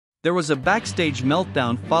There was a backstage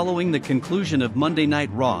meltdown following the conclusion of Monday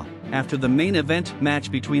Night Raw, after the main event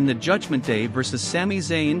match between the Judgment Day vs. Sami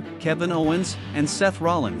Zayn, Kevin Owens, and Seth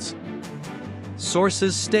Rollins.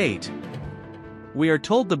 Sources state, "We are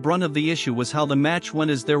told the brunt of the issue was how the match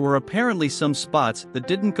went, as there were apparently some spots that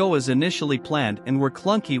didn't go as initially planned and were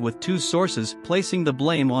clunky, with two sources placing the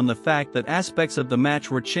blame on the fact that aspects of the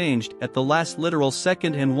match were changed at the last literal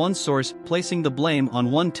second, and one source placing the blame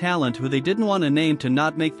on one talent who they didn't want to name to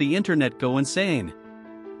not make the internet go insane."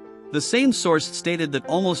 The same source stated that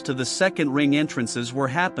almost to the second ring entrances were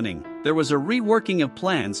happening, there was a reworking of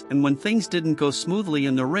plans, and when things didn't go smoothly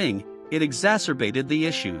in the ring, it exacerbated the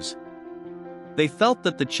issues. They felt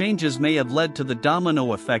that the changes may have led to the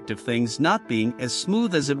domino effect of things not being as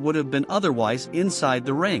smooth as it would have been otherwise inside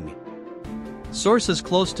the ring. Sources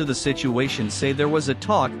close to the situation say there was a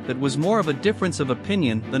talk that was more of a difference of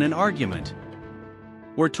opinion than an argument.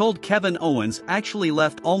 We're told Kevin Owens actually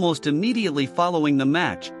left almost immediately following the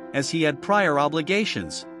match, as he had prior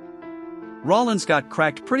obligations. Rollins got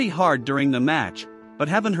cracked pretty hard during the match, but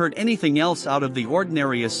haven't heard anything else out of the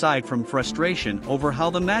ordinary aside from frustration over how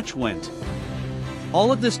the match went.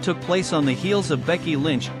 All of this took place on the heels of Becky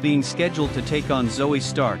Lynch being scheduled to take on Zoe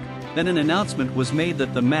Stark. Then an announcement was made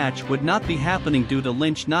that the match would not be happening due to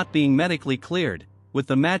Lynch not being medically cleared, with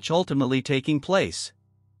the match ultimately taking place.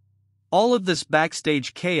 All of this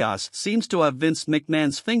backstage chaos seems to have Vince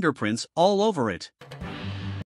McMahon's fingerprints all over it.